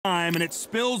time, and it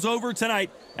spills over tonight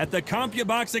at the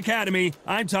CompuBox Academy.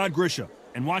 I'm Todd Grisham,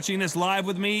 and watching this live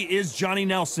with me is Johnny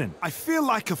Nelson. I feel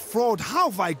like a fraud. How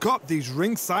have I got these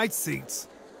ringside seats?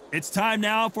 It's time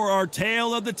now for our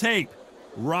tale of the tape.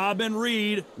 Robin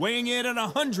Reid weighing in at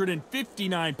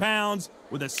 159 pounds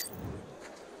with a...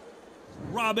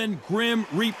 Robin Grim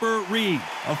Reaper Reid,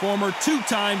 a former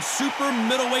two-time super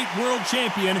middleweight world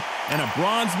champion and a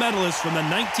bronze medalist from the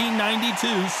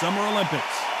 1992 Summer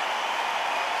Olympics.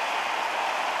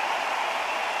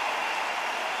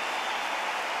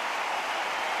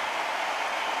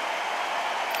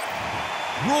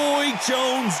 Roy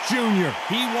Jones Jr.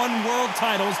 He won world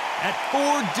titles at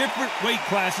 4 different weight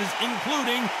classes,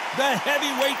 including the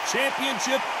heavyweight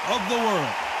championship of the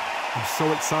world. I'm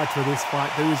so excited for this fight.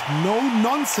 There is no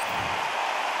nonsense.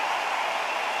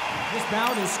 This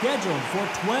bout is scheduled for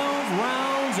 12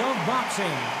 rounds of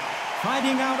boxing.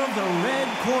 Fighting out of the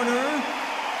red corner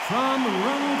from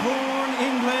Runcorn,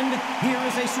 England, here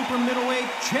is a super middleweight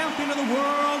champion of the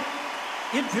world,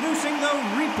 introducing the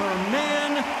Reaper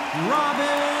Man,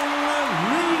 Robin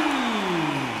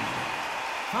Reid.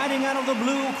 Fighting out of the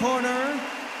blue corner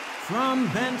from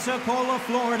Pensacola,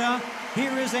 Florida,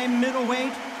 here is a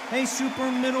middleweight, a super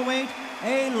middleweight,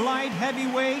 a light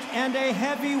heavyweight, and a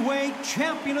heavyweight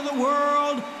champion of the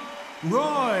world,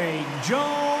 Roy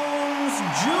Jones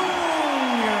Jr.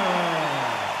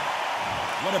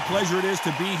 What a pleasure it is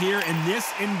to be here in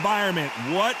this environment.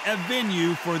 What a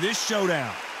venue for this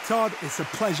showdown. Todd, it's a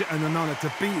pleasure and an honor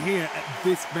to be here at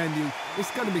this venue.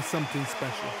 It's going to be something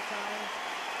special.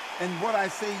 And what I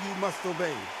say you must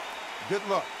obey. Good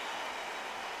luck.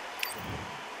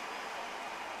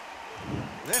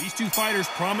 These two fighters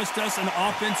promised us an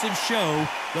offensive show.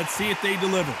 Let's see if they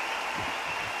deliver.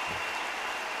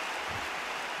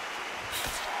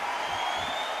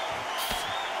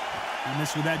 He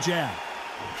missed with that jab.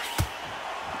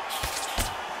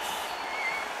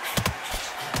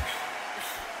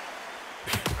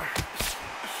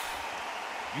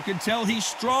 You can tell he's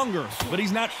stronger, but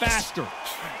he's not faster.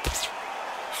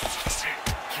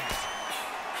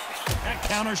 That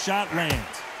counter shot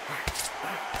lands.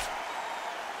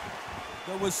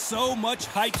 There was so much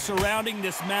hype surrounding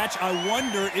this match, I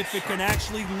wonder if it can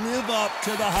actually live up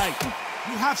to the hype.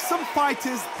 You have some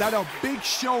fighters that are big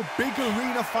show, big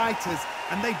arena fighters,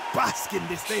 and they bask in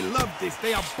this, they love this,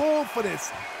 they are born for this.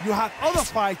 You have other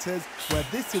fighters where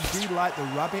this would be like the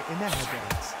rabbit in the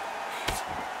headlights.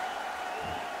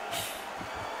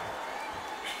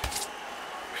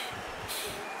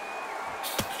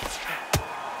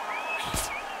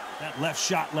 That left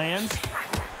shot lands.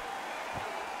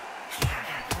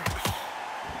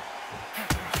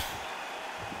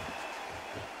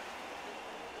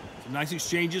 Nice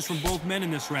exchanges from both men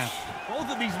in this round. Both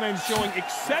of these men showing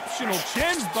exceptional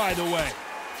chins, by the way.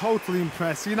 Totally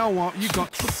impressed. You know what? You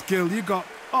got skill. You got...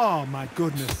 Oh, my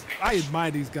goodness. I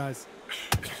admire these guys.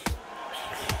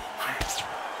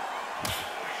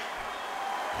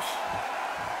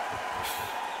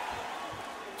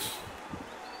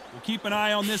 We'll keep an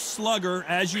eye on this slugger.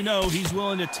 As you know, he's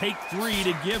willing to take 3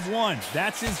 to give 1.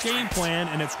 That's his game plan,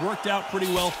 and it's worked out pretty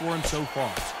well for him so far.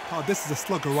 Oh, this is a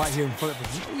slugger right here in front of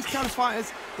him. These kind of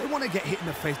fighters, they want to get hit in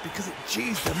the face because it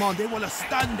G's them on. They want to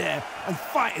stand there and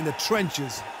fight in the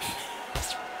trenches.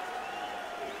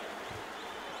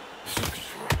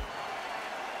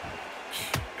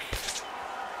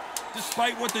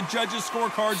 Despite what the judges'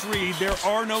 scorecards read, there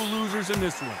are no losers in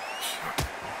this one.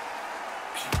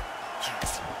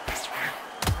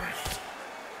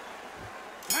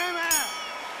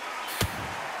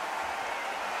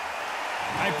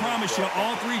 I promise you,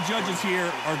 all 3 judges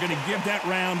here are going to give that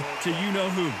round to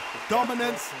you-know-who.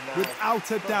 Dominance,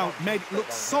 without a doubt, made it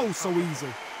look so easy.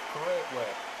 Great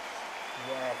work.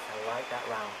 Yes, I like that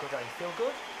round. Good round. You feel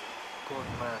good? Good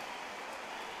man.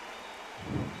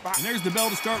 And there's the bell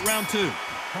to start round 2.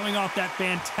 Coming off that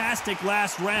fantastic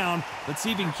last round, let's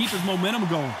see if he can keep his momentum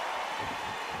going.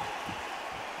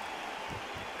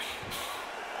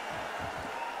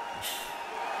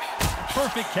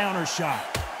 Perfect counter shot.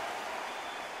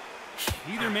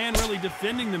 Neither man really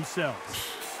defending themselves.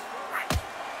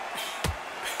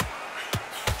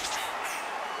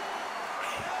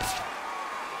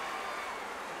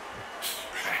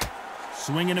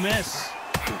 Swing and a miss.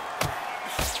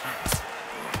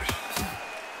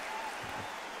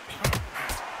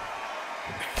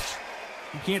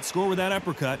 You can't score with that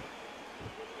uppercut.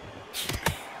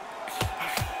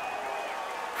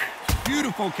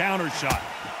 Beautiful counter shot.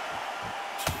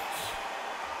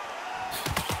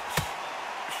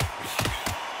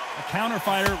 counter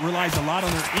fighter relies a lot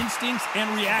on their instincts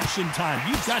and reaction time.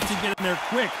 You've got to get in there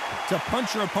quick to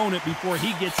punch your opponent before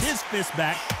he gets his fist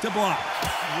back to block.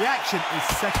 Reaction is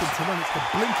second to none. It's the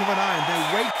blink of an eye, and they're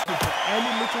waiting for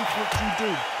any little touch you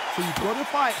do. So you've got to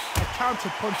fight a counter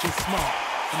punch is smart.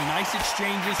 Some nice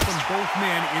exchanges from both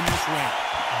men in this round.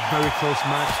 Very close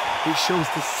match. It shows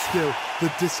the skill,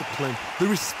 the discipline, the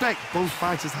respect both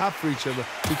fighters have for each other,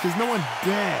 because no one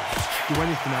dares do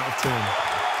anything out of turn.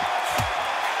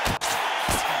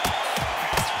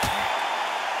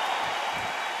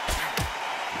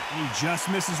 He just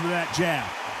misses with that jab.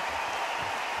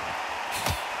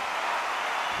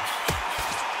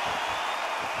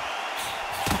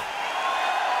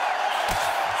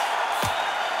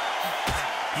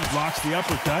 He blocks the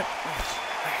uppercut.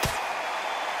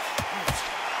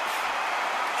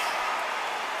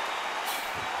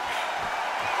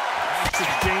 Nice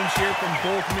exchange here from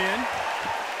both men.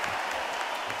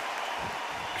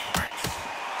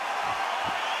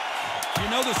 You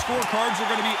know the scorecards are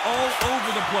going to be all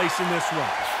over the place in this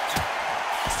one.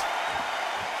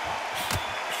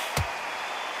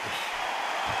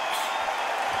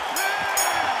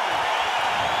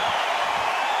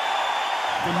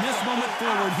 From this moment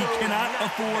forward, he cannot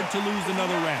afford to lose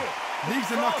another round.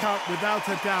 Needs a knockout without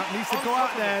a doubt. Needs to go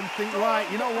out there and think,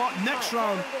 right, you know what, next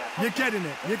round, you're getting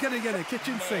it. You're going to get it.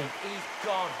 Kitchen sink. He's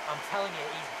gone. I'm telling you,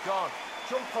 he's gone.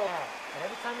 Jump over. And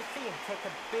every time you see him, take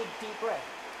a big, deep breath.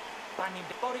 Bang him,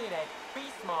 body and head. Be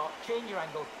smart. Change your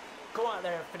angle. Go out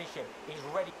there and finish him. He's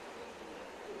ready.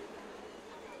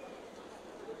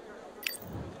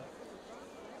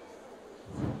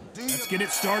 Let's get it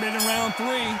started in round 3.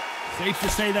 Safe to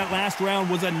say that last round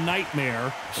was a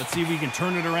nightmare. Let's see if we can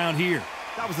turn it around here.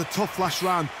 That was a tough last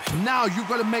round. Now you've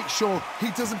got to make sure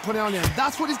he doesn't put it on you.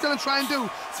 That's what he's going to try and do.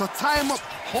 So tie him up,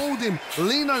 hold him,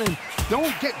 lean on him.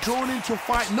 Don't get drawn into a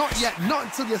fight. Not yet. Not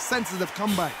until your senses have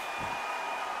come back.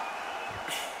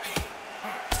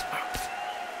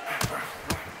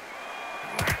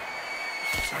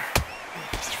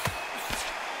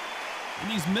 In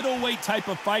these middleweight type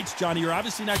of fights, Johnny, you're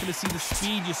obviously not going to see the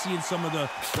speed you see in some of the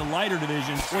lighter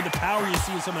divisions or the power you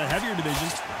see in some of the heavier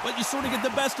divisions, but you sort of get the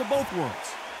best of both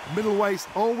worlds. Middleweights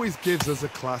always gives us a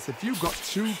class. If you've got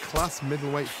 2 class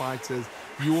middleweight fighters,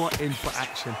 you are in for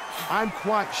action. I'm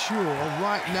quite sure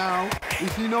right now,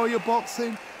 if you know your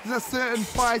boxing, there's a certain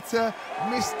fighter,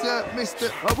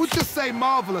 Mr. I would just say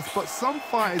marvelous, but some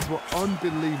fighters were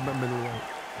unbelievable middleweight.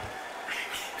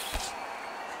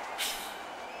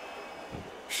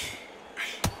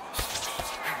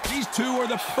 These two are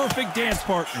the perfect dance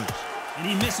partners, and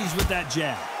he misses with that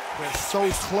jab. They're so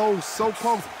close, so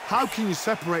close. How can you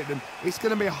separate them? It's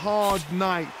going to be a hard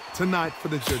night tonight for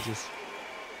the judges.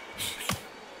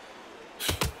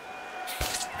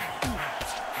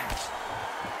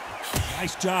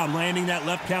 Nice job landing that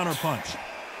left counter punch.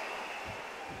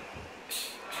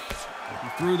 He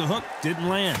threw the hook, didn't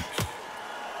land.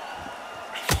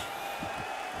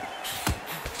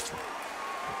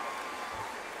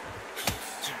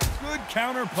 Good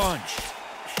counter punch.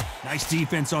 Nice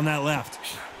defense on that left.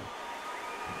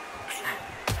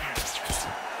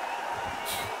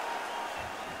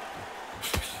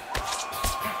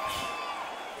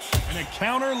 And a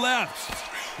counter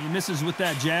left. He misses with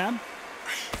that jab.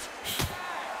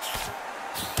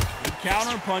 Good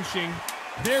counter punching.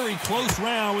 Very close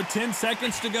round with 10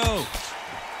 seconds to go.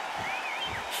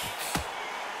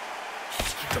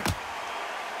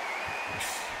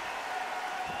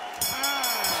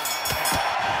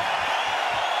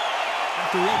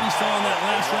 After what we saw in that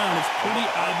last round, it's pretty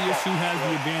obvious who has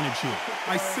the advantage here.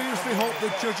 I seriously hope the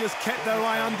judges kept their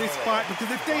eye on this fight, because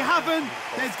if they haven't,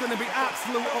 there's going to be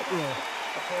absolute uproar.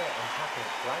 Okay, I'm happy.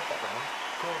 Like that round.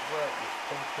 Good work. You're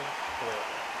thinking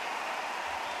clearly.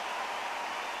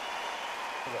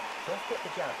 Look, just get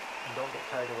the jab and don't get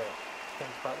carried away.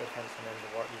 Think about the defense and then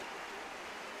what you...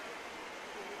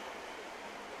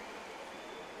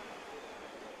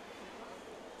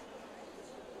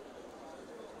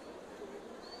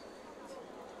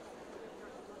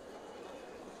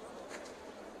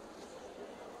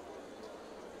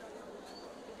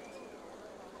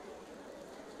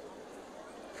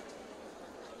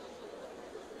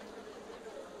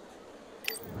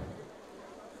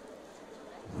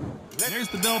 There's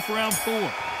the bell for round 4.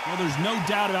 Well, there's no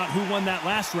doubt about who won that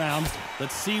last round.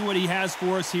 Let's see what he has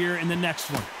for us here in the next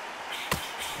one.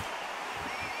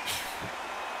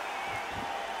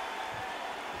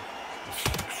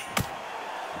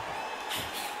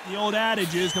 The old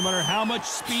adage is, no matter how much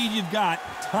speed you've got,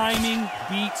 timing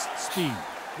beats speed.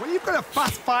 When you've got a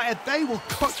fast fighter, they will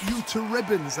cut you to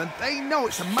ribbons, and they know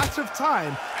it's a matter of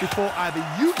time before either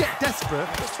you get desperate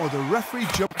or the referee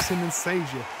jumps in and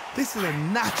saves you. This is a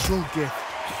natural gift.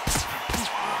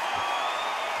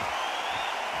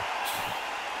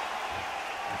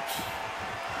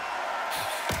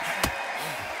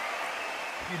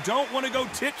 You don't want to go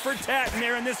tit for tat in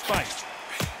there in this fight.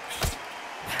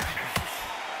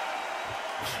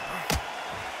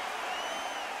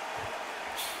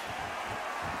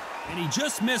 And he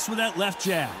just missed with that left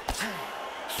jab.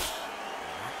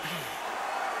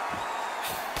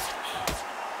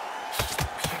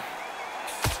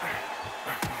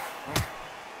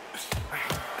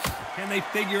 Can they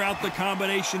figure out the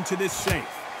combination to this safe?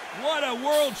 What a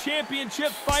world championship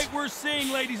fight we're seeing,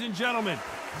 ladies and gentlemen.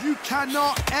 You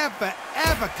cannot ever,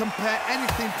 ever compare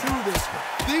anything to this.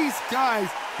 These guys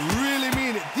really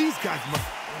mean it. These guys must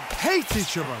hate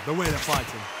each other the way they're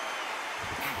fighting.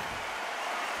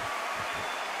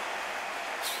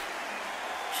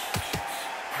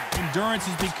 Endurance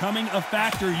is becoming a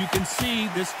factor. You can see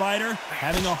this fighter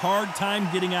having a hard time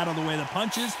getting out of the way of the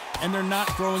punches, and they're not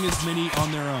throwing as many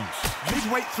on their own.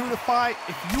 Midway through the fight,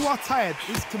 if you are tired,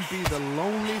 this can be the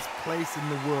loneliest place in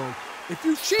the world. If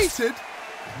you cheated,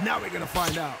 now we're going to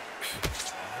find out.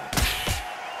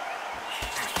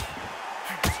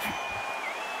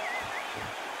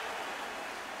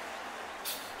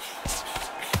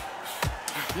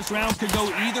 This round could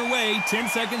go either way. 10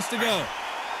 seconds to go.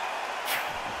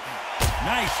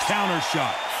 Nice counter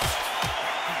shot.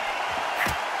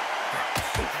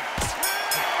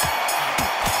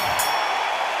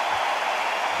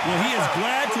 Well, he is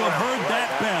glad to have heard that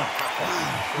bell.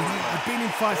 You know, I've been in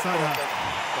fights like that.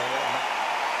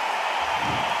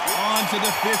 On to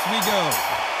the fifth we go.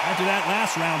 After that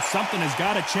last round, something has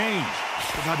got to change.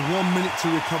 They've had 1 minute to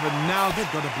recover. Now they've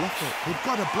got to bluff it. They've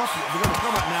got to bluff it. They've got to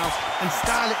come out now and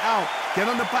style it out. Get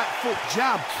on the back foot,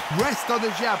 jab, rest on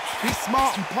the jab. Be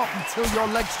smart and pop until your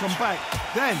legs come back.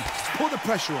 Then put the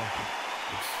pressure on.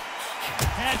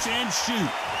 Catch and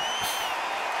shoot.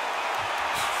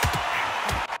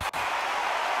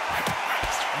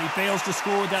 And he fails to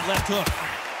score with that left hook.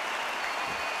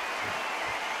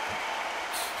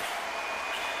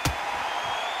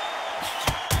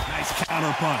 Nice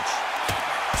counter punch.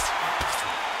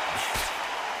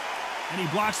 And he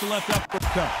blocks the left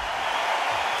uppercut.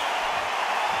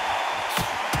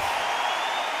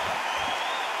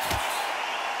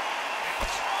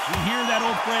 We hear that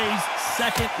old phrase,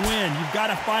 second win. You've got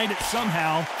to find it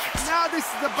somehow. Now this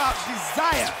is about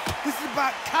desire. This is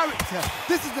about character.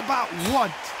 This is about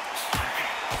want.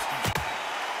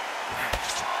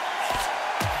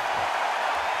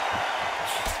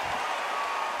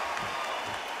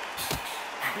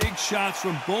 Big shots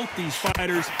from both these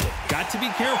fighters. Got to be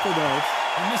careful, though.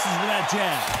 And this is with that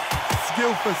jab.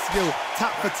 Skill for skill,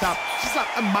 tap for tap. She's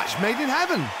like a match made in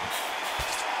heaven.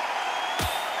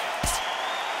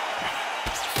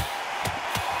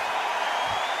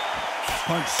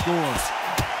 Punch scores.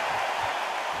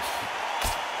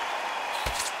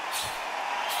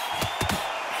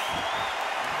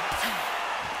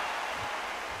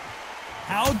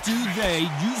 How do they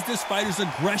use this fighter's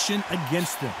aggression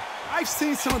against them? I've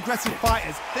seen some aggressive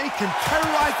fighters. They can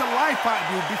terrorize the life out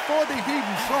of you before they've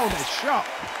even thrown a shot.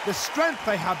 The strength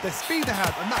they have, the speed they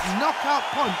have, and that knockout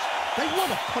punch, they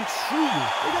want to punch through you.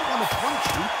 They don't want to punch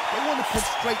you. They want to punch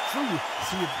straight through you.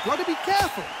 So you've got to be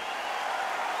careful.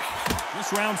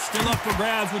 This round's still up for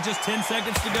grabs with just 10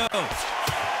 seconds to go.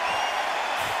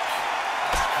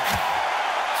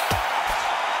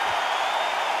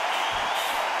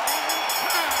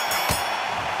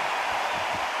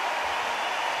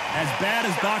 As bad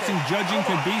as boxing judging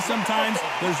can be sometimes,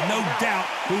 there's no doubt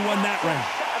who won that round.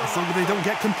 As long as they don't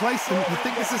get complacent, you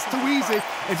think this is too easy.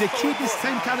 If they keep this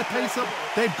same kind of pace up,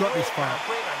 they've got this fight.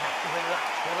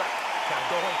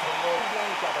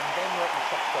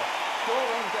 Go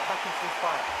on, get back into this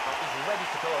fight. He's ready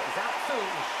to go. He's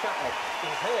absolutely shattered.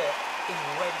 He's hurt. He's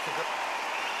ready to go.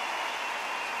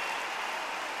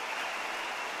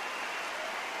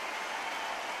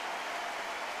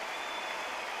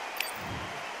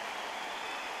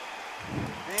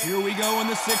 Here we go in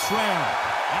the sixth round.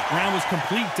 That round was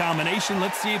complete domination.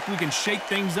 Let's see if we can shake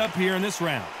things up here in this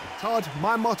round. Todd,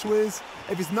 my motto is,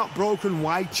 if it's not broken,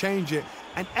 why change it?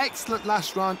 An excellent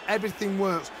last round, everything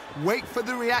works. Wait for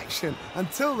the reaction.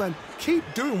 Until then, keep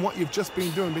doing what you've just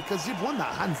been doing because you've won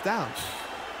that hands down.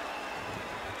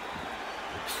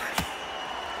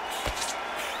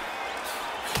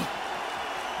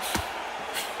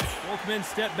 Both men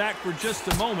step back for just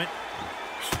a moment.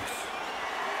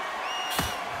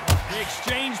 They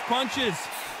exchange punches.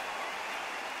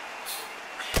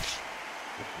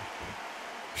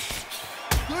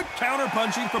 Good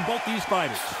counter-punching from both these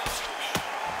fighters.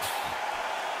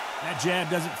 That jab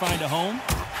doesn't find a home.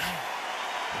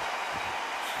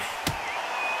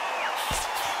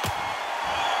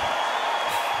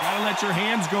 Gotta let your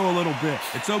hands go a little bit.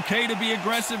 It's okay to be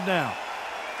aggressive now.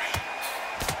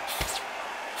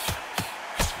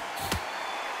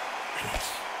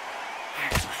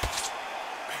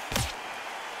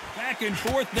 Back and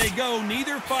forth they go,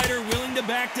 neither fighter willing to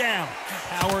back down.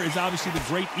 Power is obviously the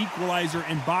great equalizer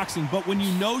in boxing, but when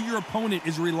you know your opponent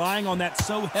is relying on that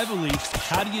so heavily,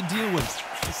 how do you deal with it?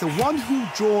 It's the one who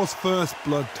draws first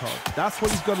blood, Todd. That's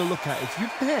what he's got to look at. If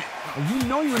you're there and you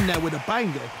know you're in there with a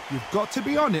banger, you've got to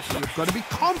be on it. You've got to be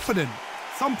confident.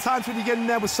 Sometimes when you get in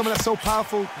there with someone that's so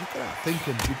powerful, you've got to have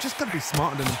thinking. You've just got to be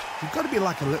smarter than them. You've got to be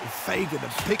like a little Fagin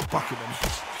and pickpocket them.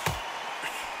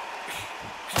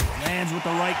 Lands with the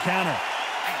right counter.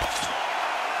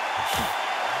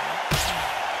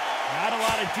 Not a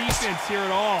lot of defense here at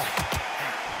all.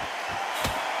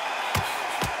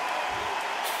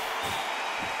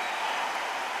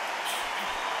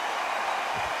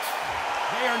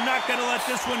 They are not going to let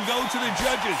this one go to the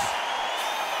judges.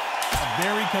 A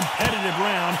very competitive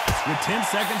round with 10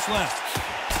 seconds left.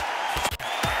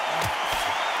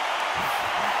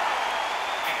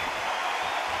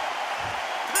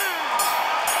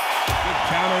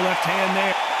 Counter left hand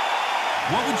there.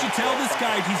 What would you tell this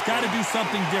guy? He's got to do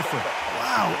something different.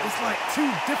 Wow, it's like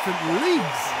two different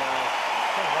leagues.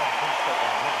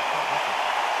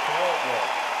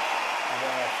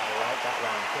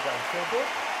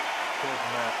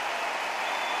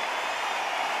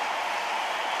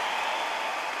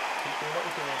 Keep doing what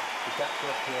you're doing. The gaps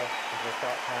are up here as we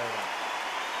start tiring out.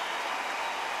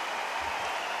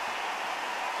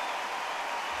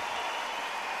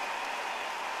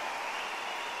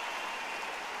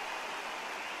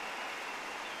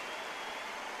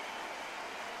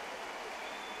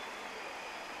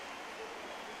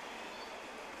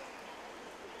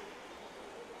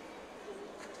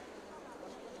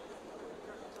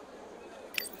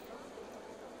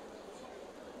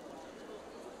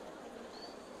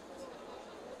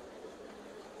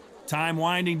 Time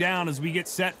winding down as we get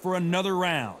set for another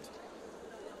round.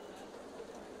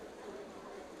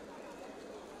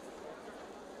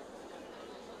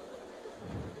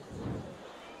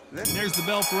 There's the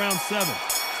bell for round 7.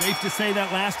 Safe to say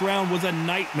that last round was a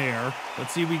nightmare.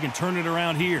 Let's see if we can turn it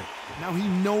around here. Now he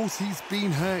knows he's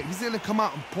been hurt. He's going to come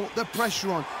out and put the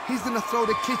pressure on. He's going to throw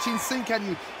the kitchen sink at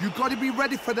you. You've got to be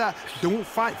ready for that. Don't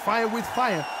fight fire with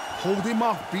fire. Hold him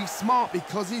off. Be smart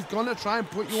because he's going to try and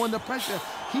put you under pressure.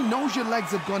 He knows your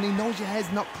legs are gone. He knows your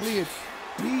head's not cleared.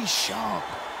 Be sharp.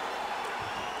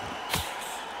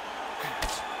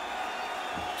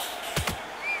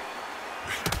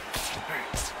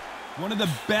 One of the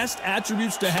best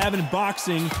attributes to have in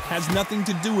boxing has nothing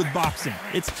to do with boxing.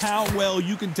 It's how well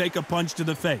you can take a punch to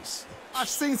the face. I've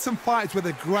seen some fights with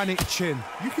a granite chin.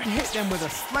 You can hit them with a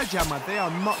sledgehammer. They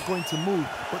are not going to move.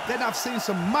 But then I've seen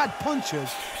some mad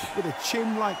punchers with a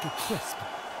chin like a crisp.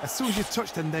 As soon as you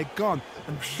touch them, they're gone.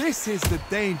 And this is the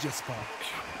danger spot.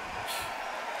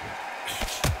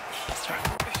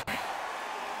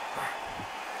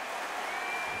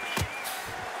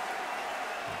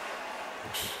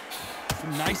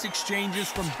 Some nice exchanges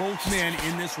from both men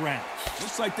in this round.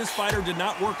 Looks like this fighter did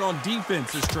not work on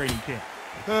defense this training camp.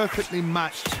 Perfectly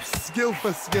matched, skill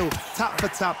for skill, tap for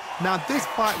tap. Now this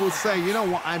fight will say, you know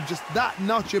what, I'm just that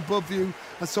notch above you,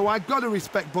 and so I've got to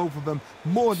respect both of them.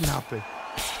 More than happy.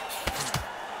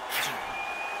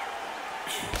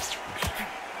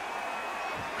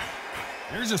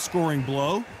 There's a scoring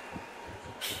blow.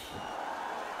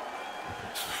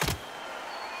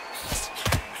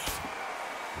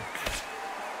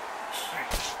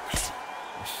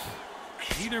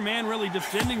 Neither man really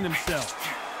defending themselves.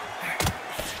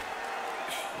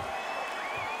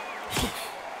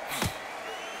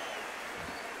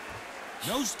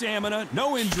 No stamina,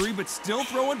 no injury, but still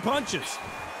throwing punches.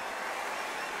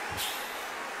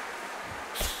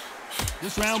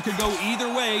 This round could go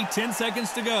either way. 10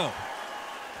 seconds to go.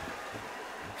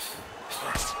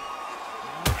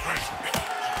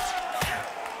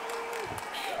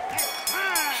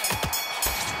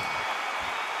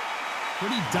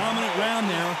 Pretty dominant round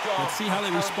there. Let's see how they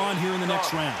respond here in the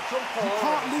next round. You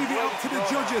can't leave it up to the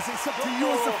judges. It's up to you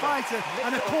as the fighter.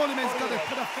 And the cornerman's got to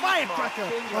put a firecracker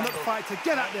on that fighter.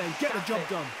 Get out there and get the job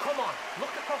done. Come on, look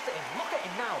across at him. Look at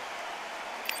him now.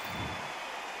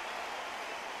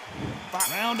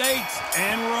 Round 8,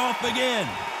 and we're off again.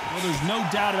 Well, there's no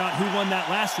doubt about who won that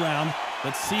last round.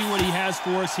 Let's see what he has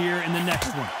for us here in the next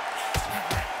one.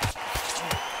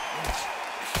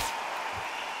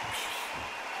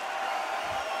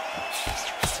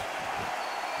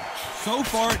 So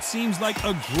far, it seems like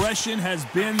aggression has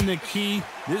been the key.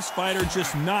 This fighter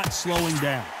just not slowing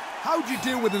down. How do you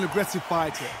deal with an aggressive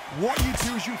fighter? What you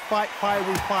do is you fight, fire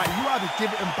with fire. You either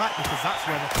give it them back because that's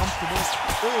where they're comfortable,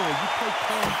 or you play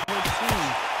play too.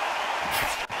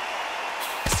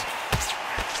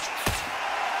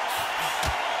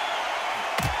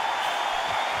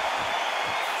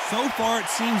 So far, it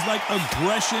seems like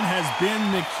aggression has been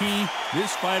the key.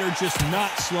 This fighter just not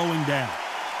slowing down.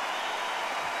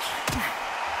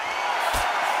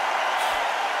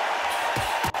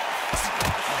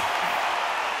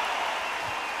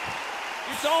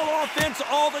 It's all offense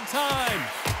all the time.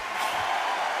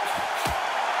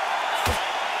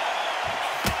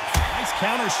 Nice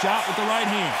counter shot with the right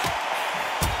hand.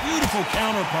 Beautiful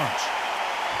counter punch.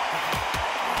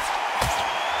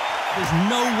 There's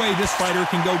no way this fighter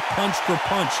can go punch for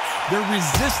punch. Their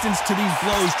resistance to these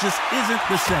blows just isn't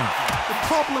the same. The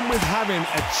problem with having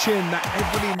a chin that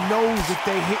everybody knows if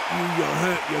they hit you, you're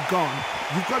hurt, you're gone.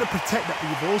 You've got to protect that, but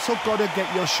you've also got to get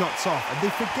your shots off. And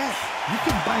they forget, you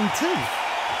can bang too.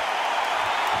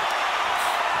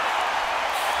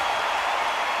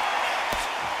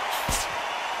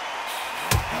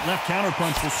 That left counter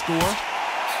punch will score.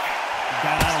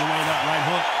 Got out of the way of that right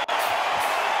hook.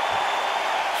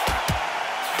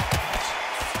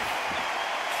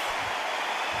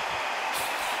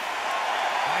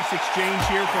 Exchange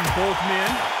here from both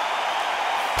men.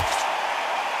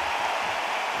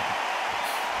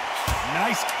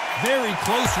 Nice, very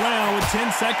close round with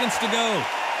 10 seconds to go.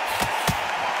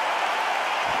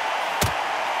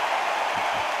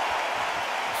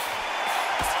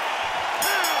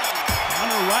 On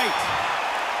the right.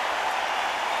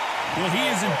 Well, he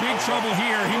is in big trouble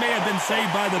here. He may have been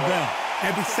saved by the bell.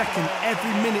 Every second,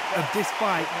 every minute of this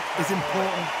fight is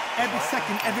important. Every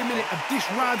second, every minute of this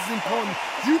round is important.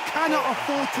 You cannot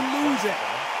afford to lose it.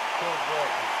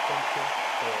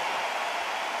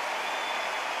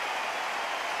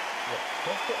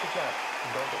 Just get the jab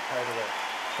and don't get carried away.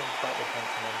 Think back the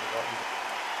punch and then what you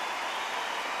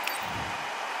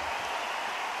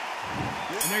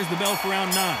do. And there's the bell for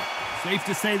round 9. Safe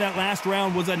to say that last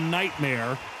round was a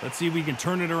nightmare. Let's see if we can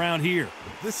turn it around here.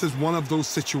 This is one of those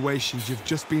situations. You've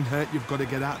just been hurt. You've got to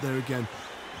get out there again.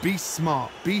 Be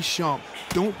smart. Be sharp.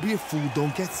 Don't be a fool.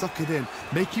 Don't get suckered in.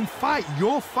 Make him fight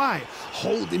your fight.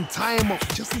 Hold him. Tie him up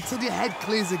just until your head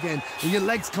clears again and your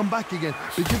legs come back again.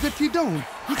 Because if you don't,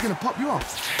 he's going to pop you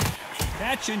off.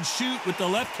 Catch and shoot with the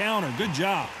left counter. Good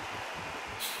job.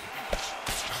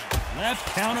 Left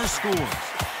counter scores.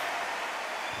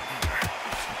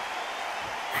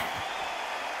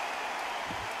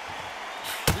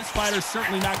 Fighters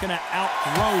certainly not going to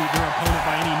outthrow their opponent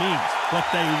by any means, but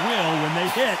they will, when they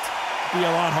hit, be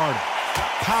a lot harder.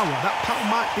 That power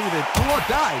might be the do or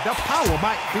die. That power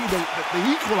might be the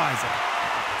equalizer.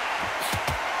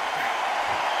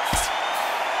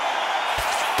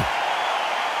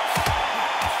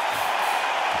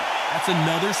 That's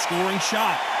another scoring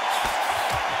shot.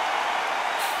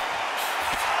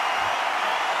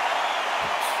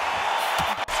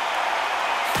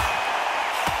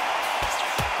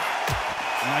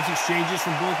 Nice exchanges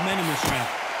from both men in this round.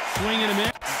 Swing and a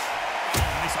miss.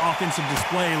 Nice offensive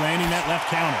display, landing that left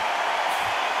counter.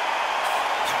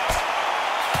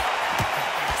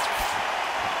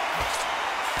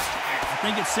 I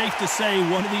think it's safe to say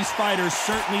one of these fighters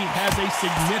certainly has a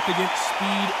significant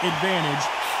speed advantage.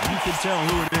 You can tell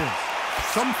who it is.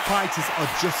 Some fighters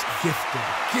are just gifted.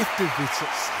 Gifted with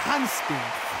such hand speed,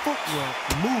 footwork,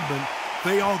 movement.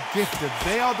 They are gifted.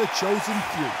 They are the chosen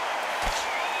few.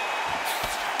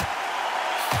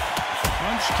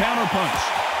 Punch, counter punch.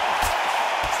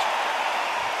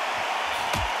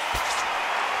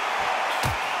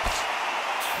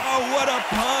 Oh, what a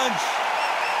punch!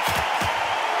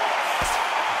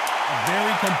 A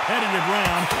very competitive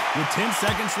round with 10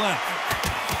 seconds left.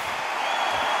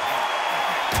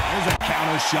 There's a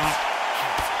counter shot.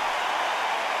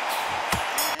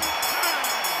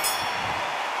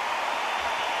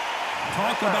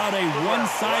 Talk about a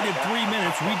one-sided 3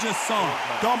 minutes we just saw.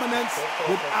 Dominance,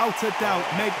 without a doubt,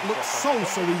 make it look so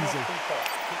easy. Look at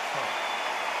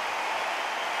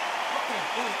him,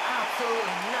 he's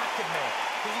absolutely knackered, man.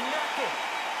 He's knackered.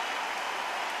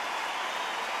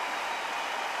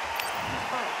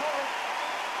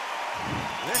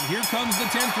 And here comes the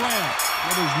 10th round.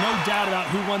 Well, there's no doubt about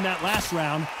who won that last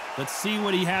round. Let's see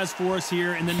what he has for us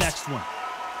here in the next one.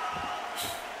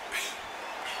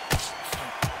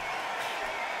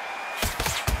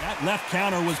 Left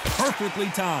counter was perfectly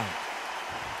timed.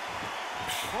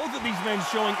 Both of these men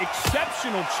showing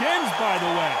exceptional chins, by the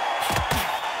way.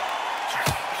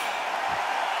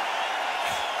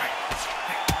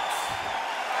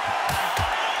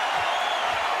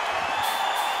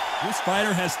 This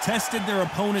fighter has tested their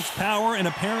opponent's power and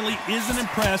apparently isn't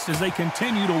impressed as they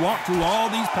continue to walk through all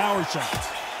these power shots.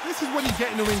 This is when you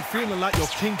get in the ring feeling like you're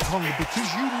King Kong because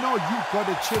you know you've got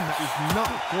a chin that is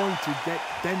not going to get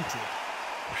dented.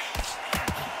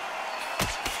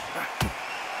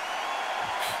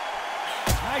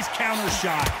 Nice counter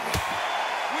shot.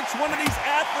 Which one of these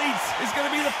athletes is going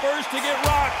to be the first to get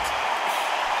rocked?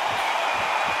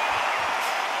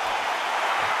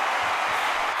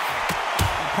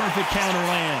 The perfect counter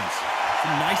lands.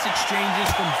 Some nice exchanges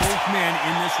from both men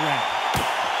in this round.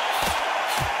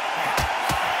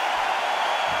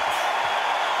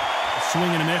 A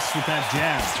swing and a miss with that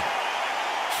jab.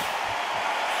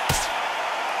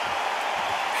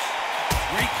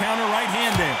 Great counter right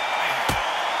hand there.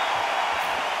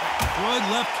 Good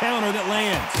left counter that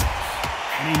lands.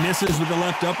 And he misses with the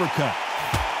left uppercut.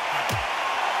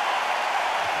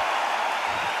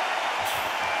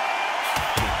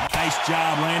 Nice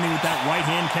job landing with that right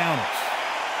hand counter.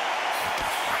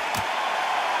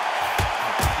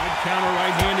 Good counter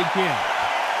right hand again.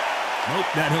 Nope,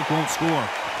 that hook won't score.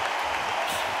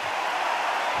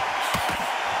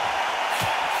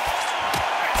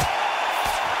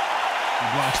 He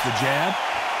blocks the jab.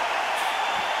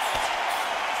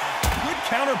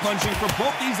 Counter punching for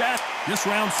both these athletes. This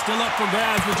round's still up for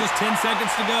grabs with just 10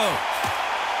 seconds to go.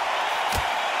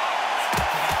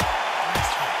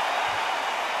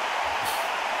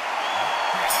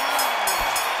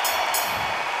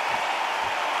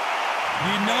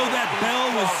 You know that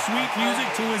bell was sweet music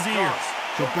to his ears.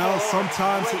 The bell,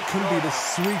 sometimes it can be the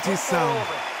sweetest sound.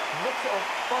 Mix it up,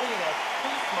 body and head,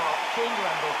 be smart, change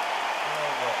your angle. Oh,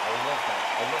 I love that.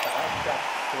 I love that.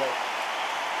 That's great.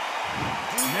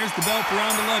 And there's the bell for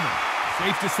round 11.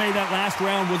 Safe to say that last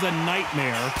round was a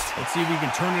nightmare. Let's see if we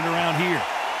can turn it around here.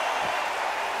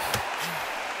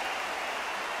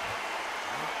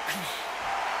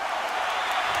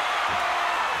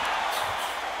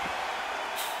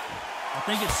 I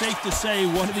think it's safe to say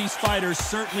one of these fighters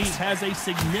certainly has a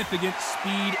significant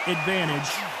speed advantage.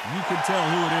 You can tell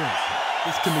who it is.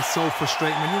 This can be so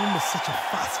frustrating when you're under such a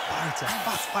fast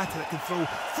fighter that can throw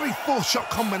 3-4 shot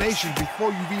combinations before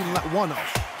you've even let one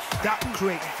off. That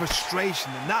creates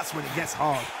frustration, and that's when it gets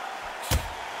hard.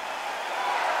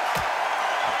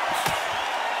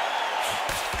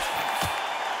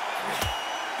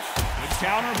 Good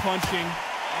counter punching.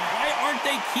 Why aren't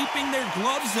they keeping their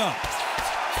gloves up?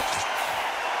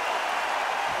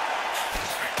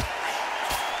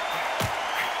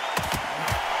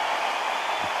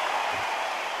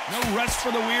 No rest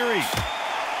for the weary.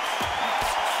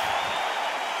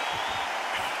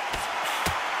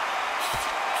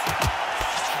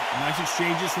 Nice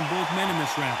exchanges from both men in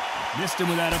this round. Missed him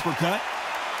with that uppercut.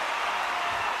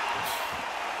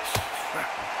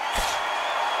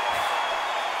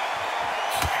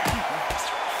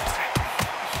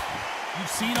 You've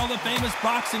seen all the famous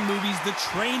boxing movies, the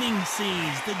training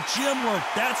scenes, the gym work.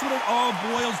 That's what it all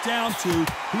boils down to.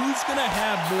 Who's going to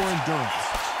have more endurance?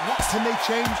 What can they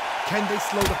change? Can they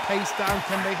slow the pace down?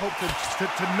 Can they hope to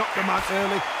knock them out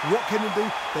early? What can they do?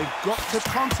 They've got to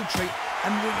concentrate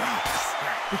and relax.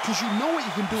 Because you know what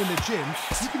you can do in the gym,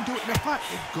 you can do it in a fight.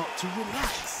 They've got to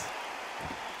relax.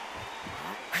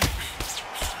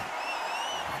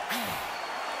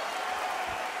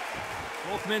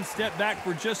 Both men step back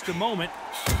for just a moment.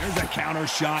 There's a counter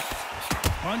shot.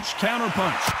 Punch, counter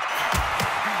punch.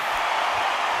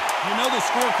 You know the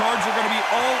scorecards are going to be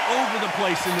all over the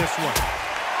place in this one.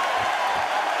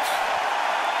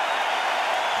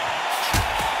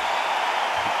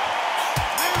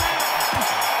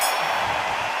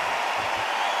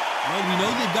 Well, we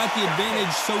know they've got the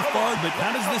advantage so far, but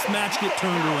how does this match get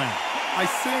turned around? I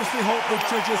seriously hope the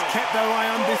judges kept their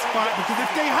eye on this fight, because if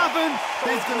they haven't,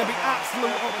 there's going to be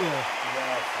absolute uproar.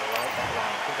 Yes, I like that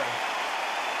line. Good on.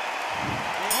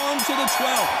 On to the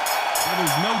 12th. Well,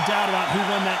 there's no doubt about who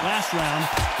won that last round.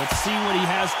 Let's see what he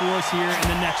has for us here in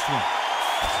the next one.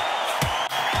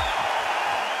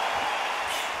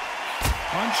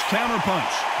 Punch, counter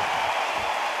punch.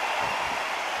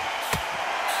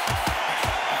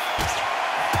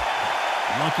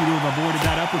 Lucky to have avoided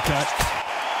that uppercut.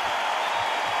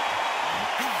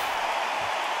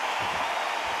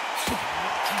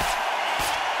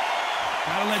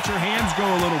 Gotta let your hands go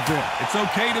a little bit. It's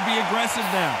okay to be aggressive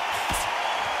now.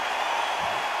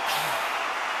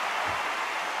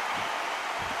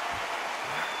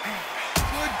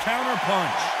 Good counter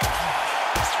punch.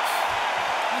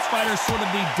 This fighter's sort of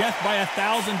the death by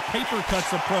 1,000 paper cuts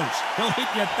approach. He'll hit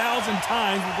you 1,000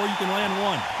 times before you can land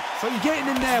one. So you're getting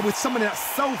in there with someone that's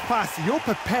so fast, you're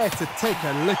prepared to take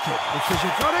a licking because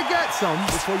you've got to get some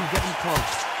before you get them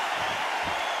close.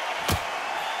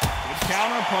 Good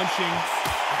counter punching.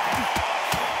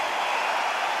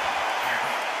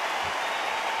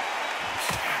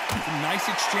 Some nice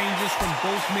exchanges from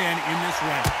both men in this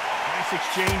round. Nice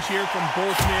exchange here from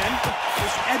both men.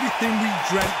 It's everything we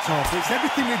dreamt of. It's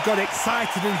everything we got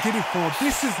excited and giddy for.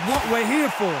 This is what we're here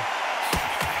for.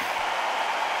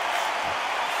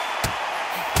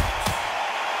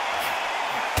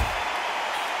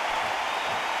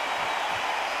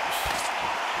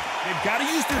 They've got to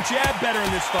use their jab better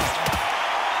in this fight.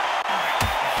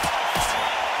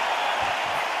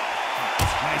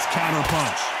 Nice counter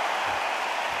punch.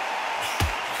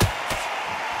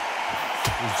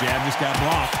 His jab just got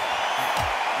blocked.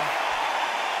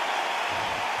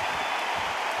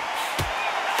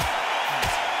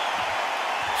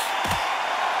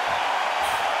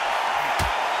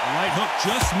 The right hook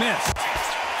just missed.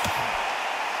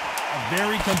 A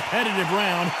very competitive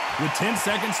round with 10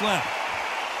 seconds left.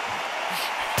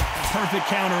 A perfect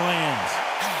counter lands.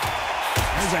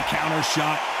 There's a counter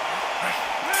shot.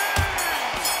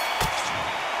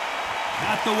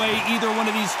 Not the way either one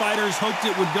of these fighters hoped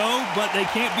it would go, but they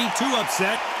can't be too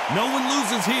upset. No one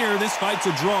loses here. This fight's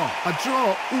a draw. A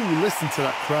draw? Ooh, listen to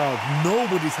that crowd.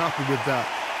 Nobody's happy with that.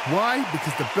 Why?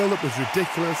 Because the build-up was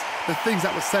ridiculous. The things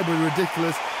that were said were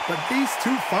ridiculous. But these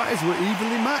two fighters were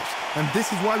evenly matched, and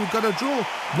this is why we've got a draw.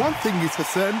 One thing is for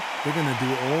certain, they're going to do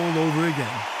it all over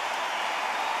again.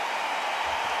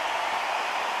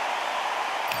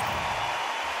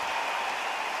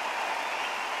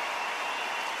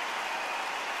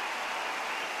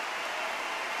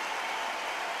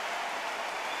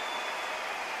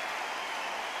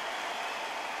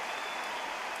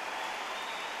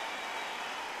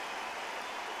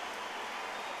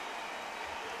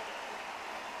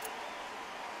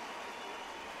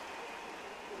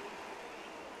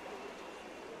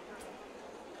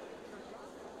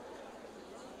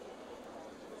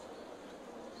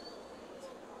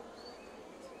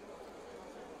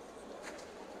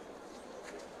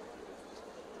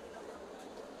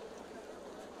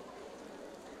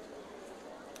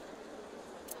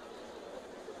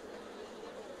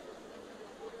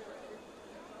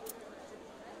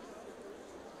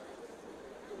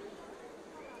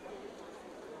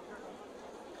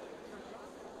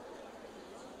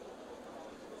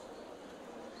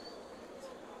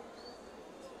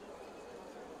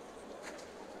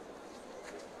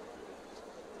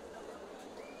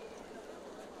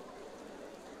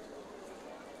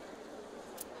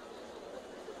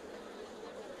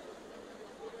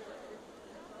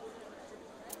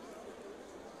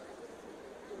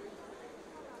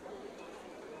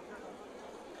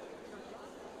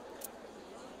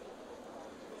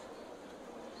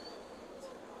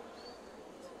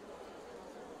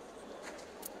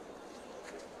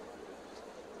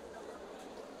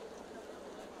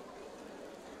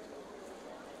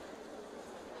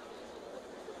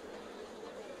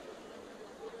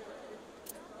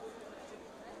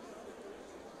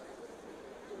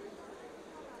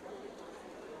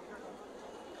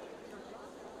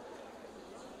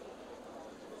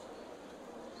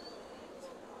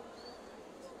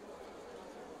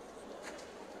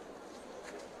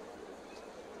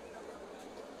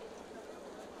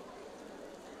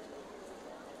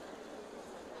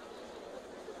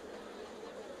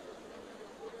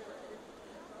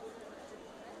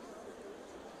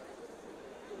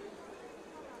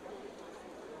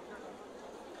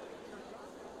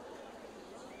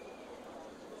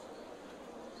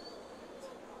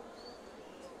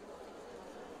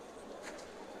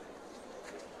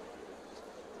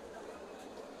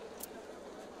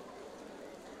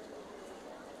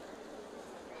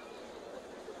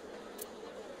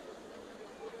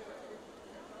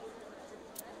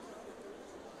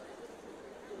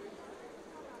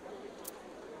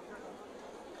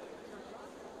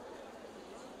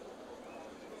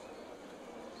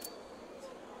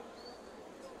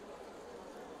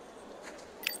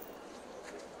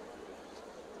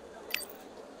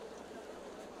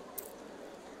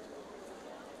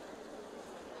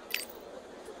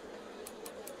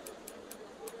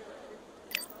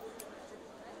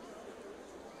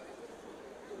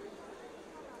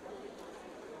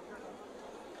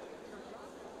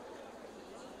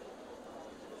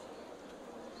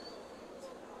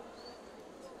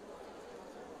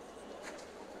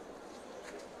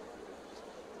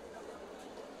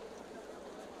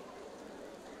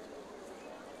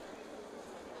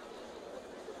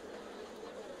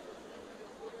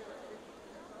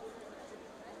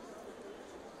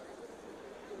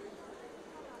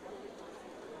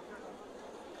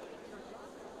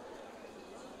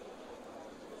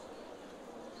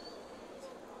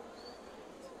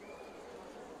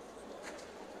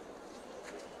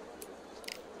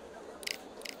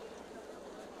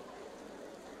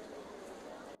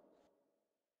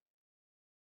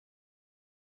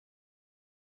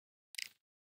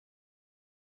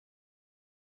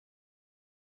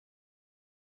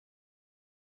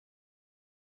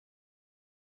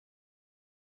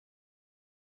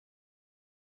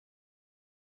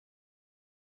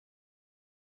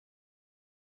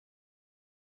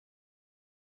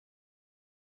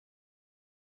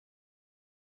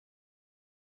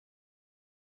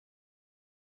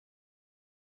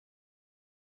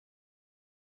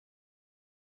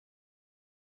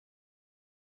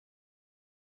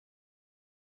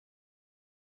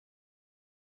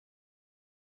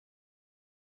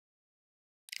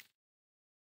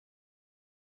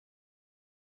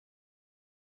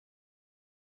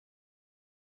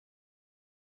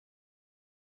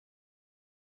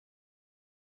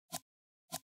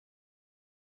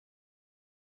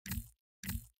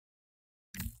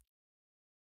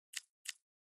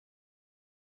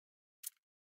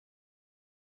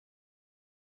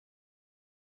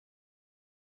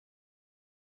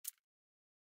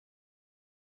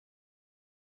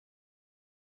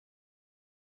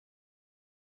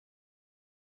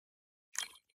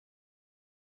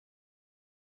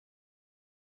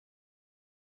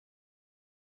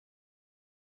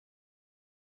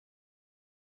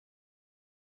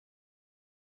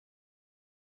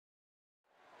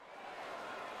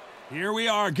 Here we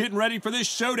are getting ready for this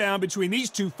showdown between these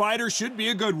two fighters. Should be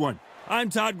a good one. I'm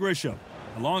Todd Grisham.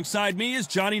 Alongside me is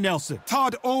Johnny Nelson.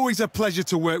 Todd, always a pleasure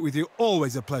to work with you.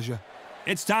 Always a pleasure.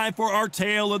 It's time for our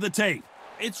tale of the tape.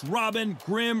 It's Robin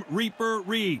Grim Reaper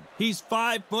Reid. He's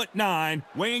 5'9",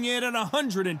 weighing in at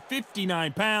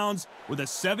 159 pounds with a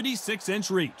 76-inch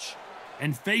reach.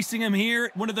 And facing him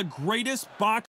here, one of the greatest boxers